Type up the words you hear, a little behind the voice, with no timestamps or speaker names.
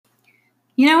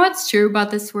You know what's true about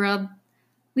this world?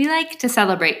 We like to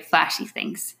celebrate flashy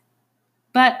things.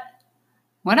 But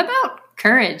what about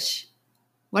courage?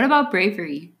 What about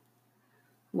bravery?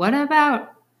 What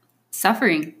about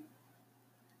suffering?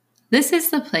 This is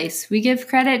the place we give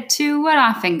credit to what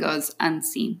often goes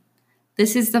unseen.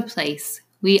 This is the place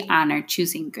we honor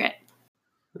choosing grit.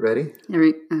 Ready?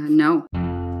 No.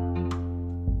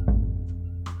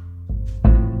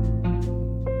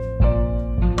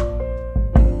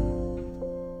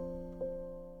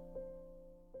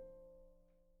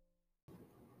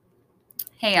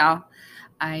 Hey y'all,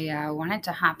 I wanted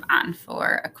to hop on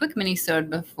for a quick minisode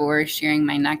before sharing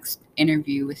my next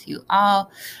interview with you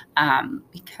all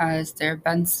because there have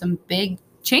been some big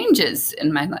changes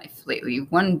in my life lately.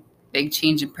 One big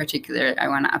change in particular I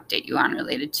want to update you on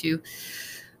related to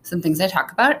some things I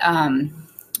talk about.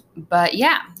 But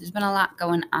yeah, there's been a lot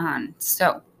going on.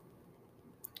 So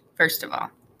first of all,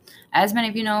 as many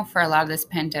of you know, for a lot of this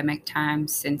pandemic time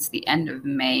since the end of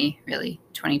May, really,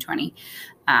 2020,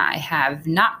 I have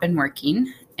not been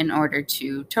working in order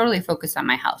to totally focus on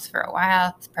my health for a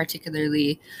while,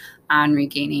 particularly on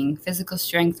regaining physical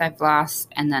strength I've lost,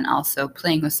 and then also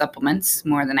playing with supplements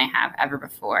more than I have ever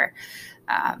before,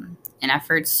 in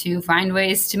efforts to find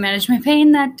ways to manage my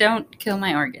pain that don't kill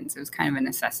my organs. It was kind of a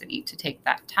necessity to take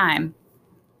that time.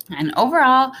 And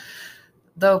overall,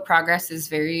 though progress is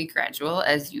very gradual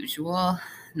as usual,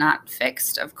 not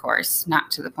fixed, of course, not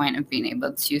to the point of being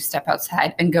able to step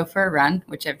outside and go for a run,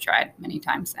 which I've tried many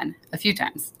times and a few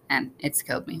times, and it's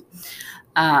killed me.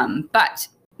 But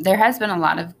there has been a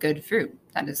lot of good fruit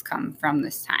that has come from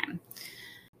this time,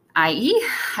 i.e.,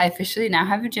 I officially now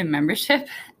have a gym membership,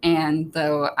 and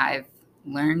though I've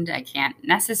learned I can't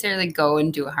necessarily go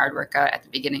and do a hard workout at the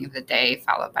beginning of the day,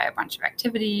 followed by a bunch of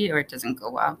activity, or it doesn't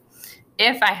go well,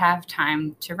 if I have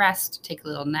time to rest, take a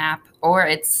little nap, or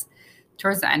it's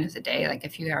towards the end of the day, like a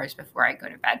few hours before I go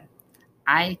to bed,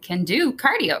 I can do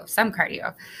cardio, some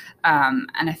cardio,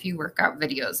 and a few workout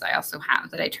videos I also have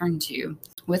that I turn to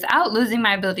without losing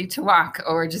my ability to walk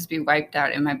or just be wiped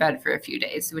out in my bed for a few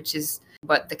days, which is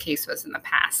what the case was in the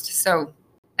past. So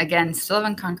again, still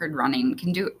haven't conquered running,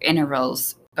 can do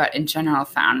intervals, but in general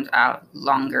found a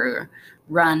longer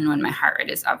run when my heart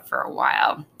rate is up for a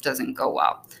while doesn't go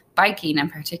well. Biking in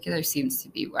particular seems to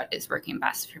be what is working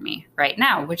best for me right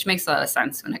now, which makes a lot of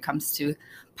sense when it comes to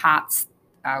POTS,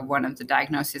 one of the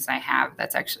diagnoses I have.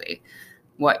 That's actually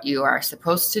what you are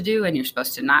supposed to do, and you're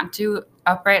supposed to not do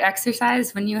upright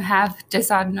exercise when you have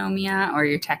dysautonomia or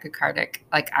you're tachycardic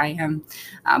like I am,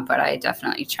 but I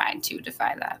definitely tried to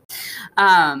defy that.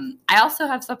 I also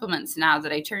have supplements now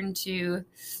that I turn to,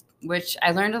 which I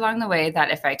learned along the way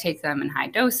that if I take them in high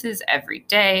doses every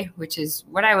day, which is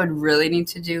what I would really need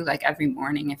to do, like every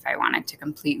morning if I wanted to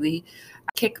completely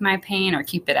kick my pain or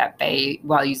keep it at bay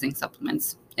while using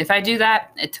supplements. If I do that,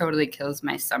 it totally kills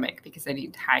my stomach because I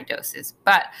need high doses.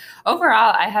 But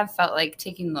overall, I have felt like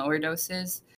taking lower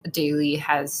doses daily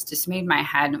has just made my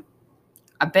head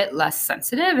a bit less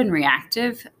sensitive and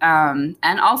reactive. And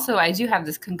also, I do have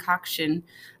this concoction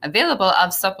available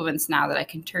of supplements now that I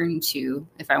can turn to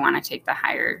if I want to take the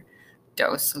higher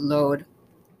dose load,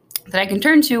 that I can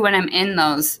turn to when I'm in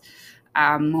those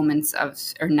moments of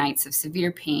or nights of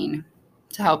severe pain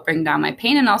to help bring down my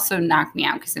pain and also knock me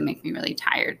out because they make me really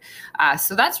tired.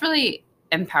 So that's really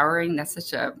empowering. That's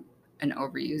such an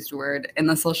overused word in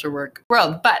the social work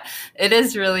world, but it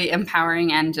is really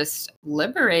empowering and just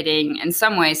liberating in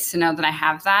some ways to know that I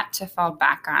have that to fall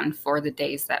back on for the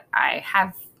days that I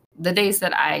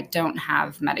don't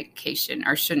have medication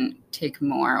or shouldn't take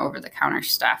more over-the-counter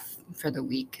stuff for the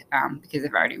week because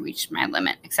I've already reached my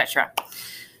limit, etc.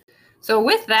 So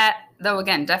with that, though,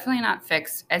 again, definitely not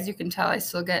fixed. As you can tell, I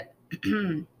still get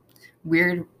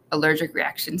weird allergic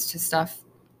reactions to stuff,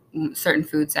 certain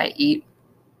foods I eat.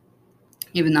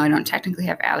 Even though I don't technically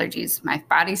have allergies, my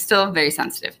body's still very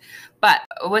sensitive. But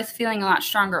with feeling a lot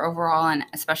stronger overall, and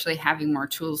especially having more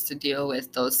tools to deal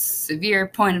with those severe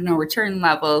point of no return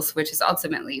levels, which is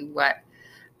ultimately what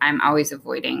I'm always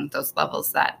avoiding, those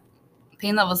levels, that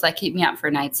pain levels that keep me up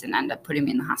for nights and end up putting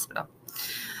me in the hospital.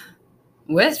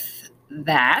 With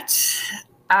that,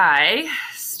 I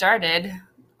started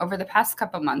over the past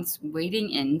couple months wading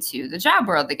into the job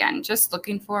world again, just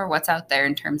looking for what's out there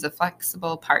in terms of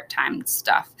flexible part-time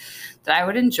stuff that I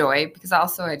would enjoy, because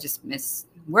also I just miss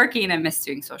working and miss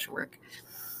doing social work.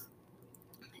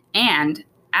 And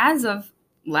as of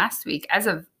last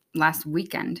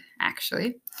weekend,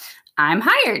 actually, I'm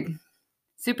hired.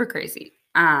 Super crazy.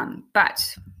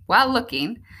 But while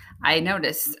looking, I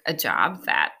noticed a job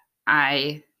that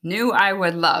I knew I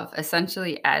would love,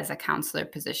 essentially as a counselor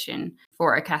position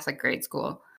for a Catholic grade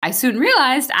school. I soon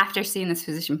realized after seeing this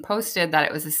position posted that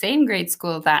it was the same grade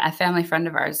school that a family friend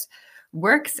of ours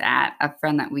works at, a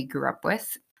friend that we grew up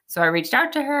with. So I reached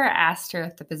out to her, asked her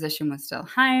if the position was still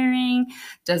hiring.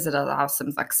 Does it allow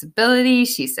some flexibility?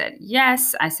 She said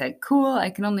yes. I said, cool, I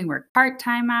can only work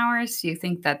part-time hours. Do you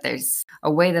think that there's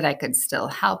a way that I could still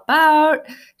help out?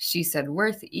 She said,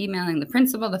 worth emailing the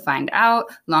principal to find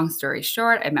out. Long story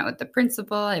short, I met with the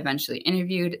principal. I eventually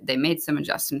interviewed. They made some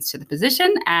adjustments to the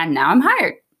position, and now I'm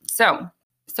hired.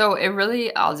 So it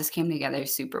really all just came together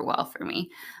super well for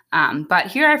me. But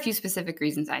here are a few specific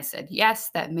reasons I said yes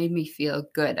that made me feel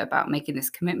good about making this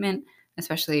commitment,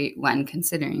 especially when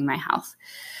considering my health.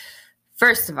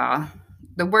 First of all,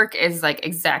 the work is like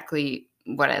exactly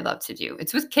what I love to do.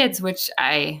 It's with kids, which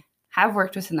I have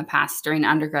worked with in the past during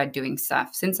undergrad doing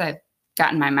stuff. Since I've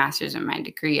gotten my master's and my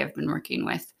degree, I've been working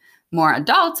with more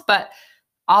adults, but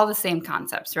all the same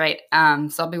concepts, right?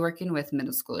 So I'll be working with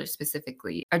middle schoolers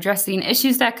specifically, addressing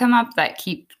issues that come up that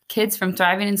keep kids from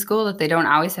thriving in school that they don't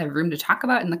always have room to talk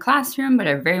about in the classroom, but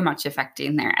are very much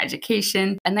affecting their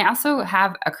education. And they also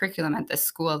have a curriculum at this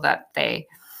school that they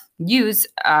use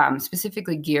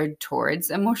specifically geared towards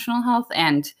emotional health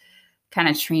and kind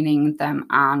of training them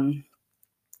on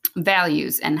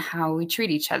values and how we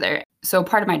treat each other. So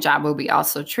part of my job will be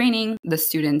also training the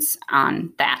students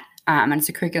on that. And it's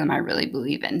a curriculum I really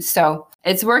believe in. So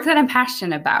it's work that I'm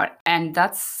passionate about. And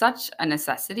that's such a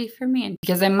necessity for me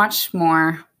because I'm much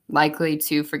more likely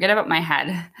to forget about my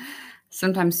head,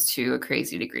 sometimes to a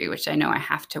crazy degree, which I know I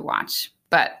have to watch.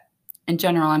 But in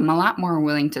general, I'm a lot more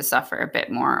willing to suffer a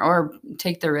bit more or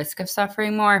take the risk of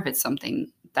suffering more if it's something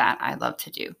that I love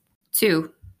to do. 2,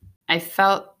 I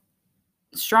felt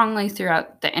strongly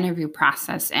throughout the interview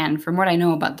process and from what I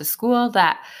know about the school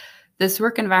that this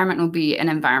work environment will be an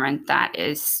environment that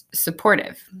is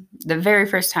supportive. The very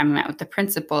first time I met with the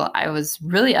principal, I was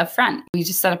really upfront. We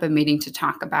just set up a meeting to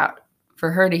talk about, for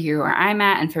her to hear where I'm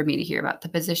at and for me to hear about the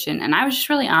position. And I was just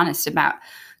really honest about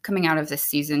coming out of this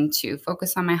season to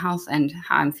focus on my health and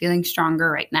how I'm feeling stronger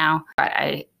right now. But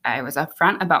I was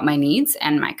upfront about my needs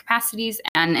and my capacities.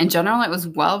 And in general, it was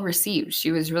well received.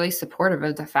 She was really supportive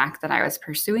of the fact that I was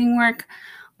pursuing work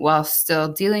while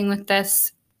still dealing with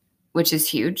this, which is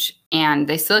huge. And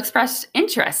they still expressed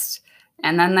interest.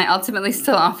 And then they ultimately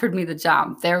still offered me the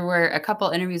job. There were a couple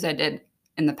interviews I did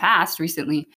in the past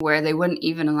recently where they wouldn't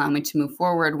even allow me to move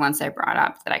forward once I brought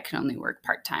up that I could only work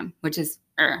part-time, which is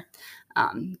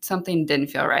something didn't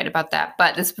feel right about that.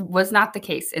 But this was not the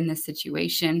case in this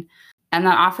situation. And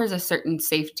that offers a certain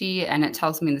safety. And it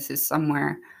tells me this is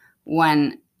somewhere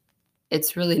when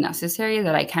it's really necessary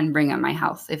that I can bring up my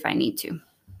health if I need to.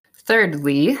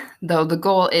 Thirdly, though the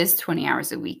goal is 20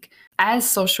 hours a week, as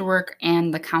social work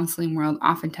and the counseling world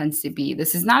often tends to be,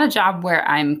 this is not a job where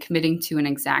I'm committing to an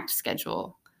exact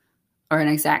schedule or an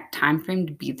exact time frame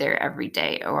to be there every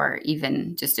day or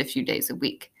even just a few days a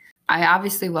week. I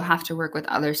obviously will have to work with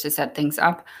others to set things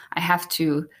up. I have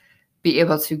to be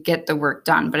able to get the work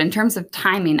done. But in terms of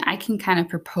timing, I can kind of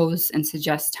propose and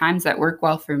suggest times that work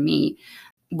well for me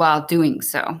while doing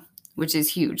so, which is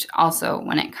huge. Also,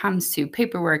 when it comes to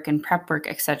paperwork and prep work,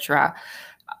 etc.,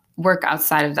 work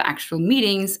outside of the actual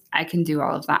meetings, I can do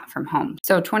all of that from home.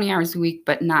 So 20 hours a week,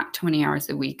 but not 20 hours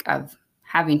a week of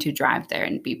having to drive there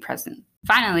and be present.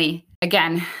 Finally,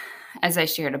 again, as I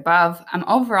shared above, I'm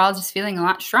overall just feeling a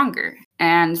lot stronger.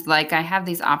 And like I have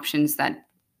these options that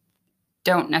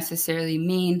don't necessarily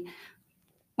mean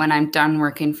when I'm done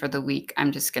working for the week,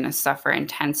 I'm just going to suffer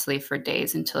intensely for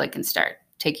days until I can start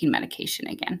taking medication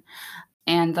again.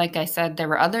 And like I said, there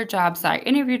were other jobs that I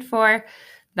interviewed for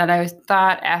that I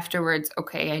thought afterwards,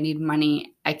 okay, I need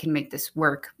money, I can make this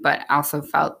work, but also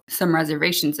felt some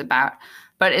reservations about.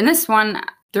 But in this one,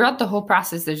 throughout the whole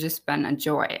process, there's just been a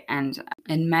joy. And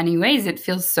in many ways, it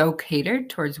feels so catered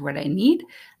towards what I need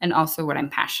and also what I'm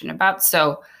passionate about.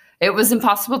 So it was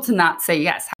impossible to not say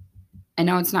yes. I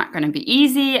know it's not going to be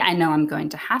easy. I know I'm going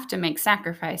to have to make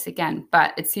sacrifice again,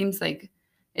 but it seems like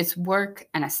it's work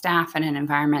and a staff and an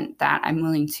environment that I'm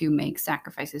willing to make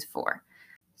sacrifices for.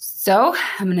 So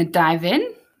I'm going to dive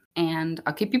in and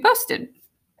I'll keep you posted.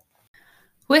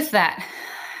 With that,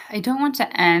 I don't want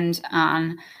to end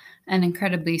on an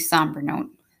incredibly somber note,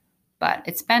 but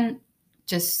it's been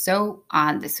just so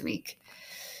odd this week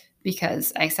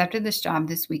because I accepted this job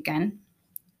this weekend.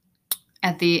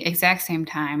 At the exact same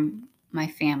time, my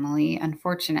family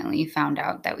unfortunately found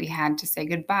out that we had to say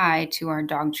goodbye to our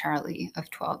dog Charlie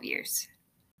of 12 years.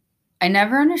 I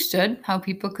never understood how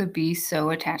people could be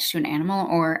so attached to an animal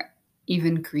or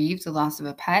even grieve the loss of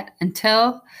a pet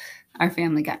until our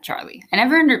family got Charlie. I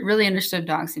never really understood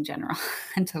dogs in general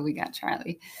until we got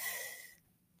Charlie.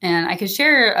 And I could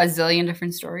share a zillion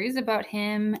different stories about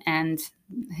him and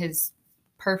his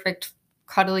perfect,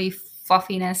 cuddly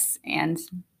fluffiness and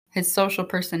his social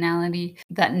personality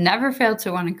that never failed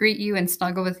to want to greet you and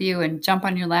snuggle with you and jump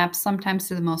on your lap, sometimes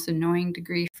to the most annoying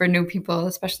degree for new people,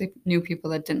 especially new people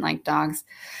that didn't like dogs.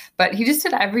 But he just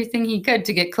did everything he could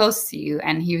to get close to you.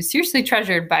 And he was seriously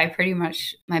treasured by pretty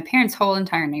much my parents' whole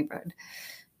entire neighborhood.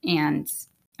 And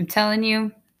I'm telling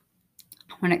you,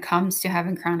 when it comes to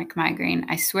having chronic migraine,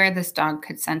 I swear this dog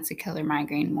could sense a killer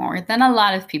migraine more than a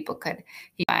lot of people could.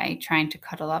 By trying to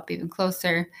cuddle up even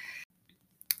closer,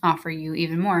 offer you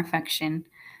even more affection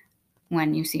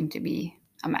when you seem to be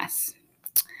a mess.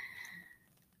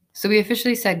 So we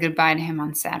officially said goodbye to him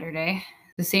on Saturday,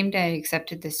 the same day I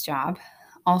accepted this job.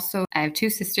 Also, I have 2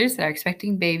 sisters that are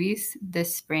expecting babies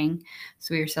this spring,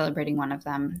 so we are celebrating one of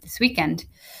them this weekend.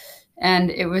 And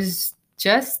it was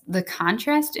just the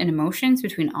contrast in emotions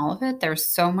between all of it. There was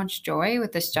so much joy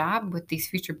with this job, with these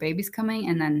future babies coming.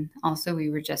 And then also we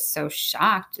were just so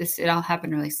shocked. It all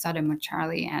happened really sudden with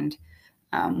Charlie. And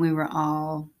we were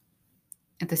all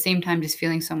at the same time just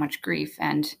feeling so much grief.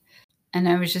 And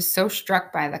I was just so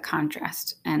struck by the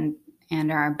contrast and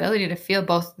our ability to feel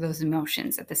both of those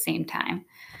emotions at the same time.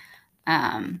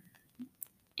 And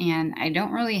I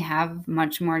don't really have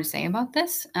much more to say about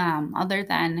this, other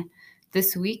than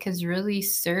this week has really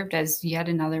served as yet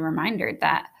another reminder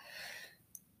that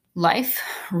life,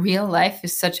 real life,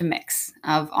 is such a mix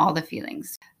of all the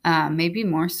feelings. Maybe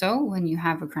more so when you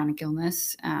have a chronic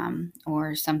illness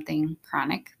or something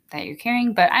chronic that you're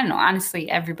carrying. But I don't know.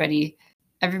 Honestly, everybody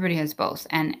has both,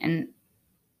 and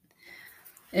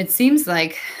it seems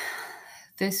like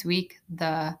this week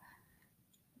the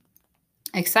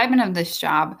excitement of this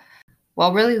job,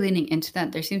 while really leaning into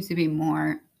that, there seems to be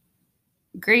more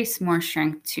grace, more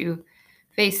strength to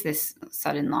face this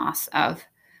sudden loss of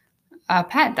a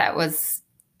pet that was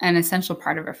an essential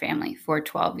part of our family for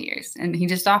 12 years. And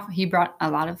he brought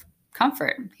a lot of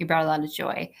comfort. He brought a lot of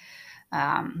joy.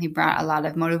 He brought a lot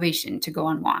of motivation to go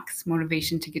on walks,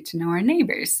 motivation to get to know our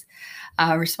neighbors,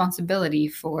 responsibility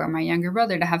for my younger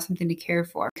brother to have something to care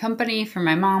for, company for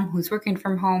my mom who's working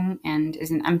from home and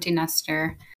is an empty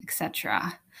nester,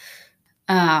 etc.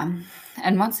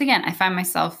 And once again, I find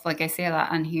myself, like I say a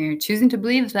lot on here, choosing to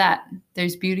believe that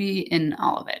there's beauty in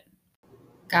all of it.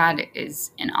 God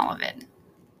is in all of it,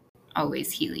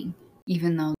 always healing,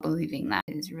 even though believing that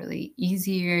is really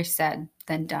easier said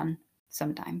than done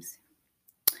sometimes.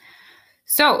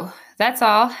 So that's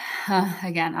all.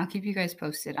 Again, I'll keep you guys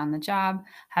posted on the job.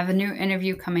 Have a new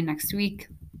interview coming next week.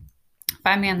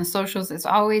 Find me on the socials as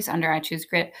always under I Choose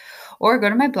Grit, or go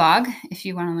to my blog if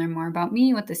you want to learn more about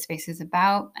me, what this space is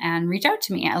about, and reach out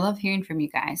to me. I love hearing from you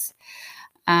guys.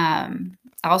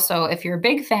 Also, if you're a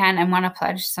big fan and want to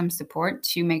pledge some support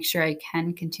to make sure I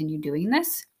can continue doing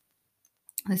this,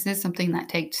 this is something that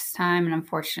takes time, and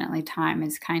unfortunately, time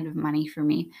is kind of money for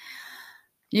me.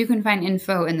 You can find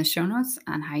info in the show notes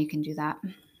on how you can do that.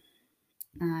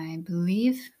 I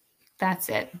believe that's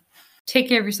it. Take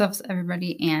care of yourselves,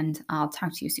 everybody, and I'll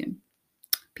talk to you soon.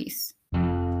 Peace.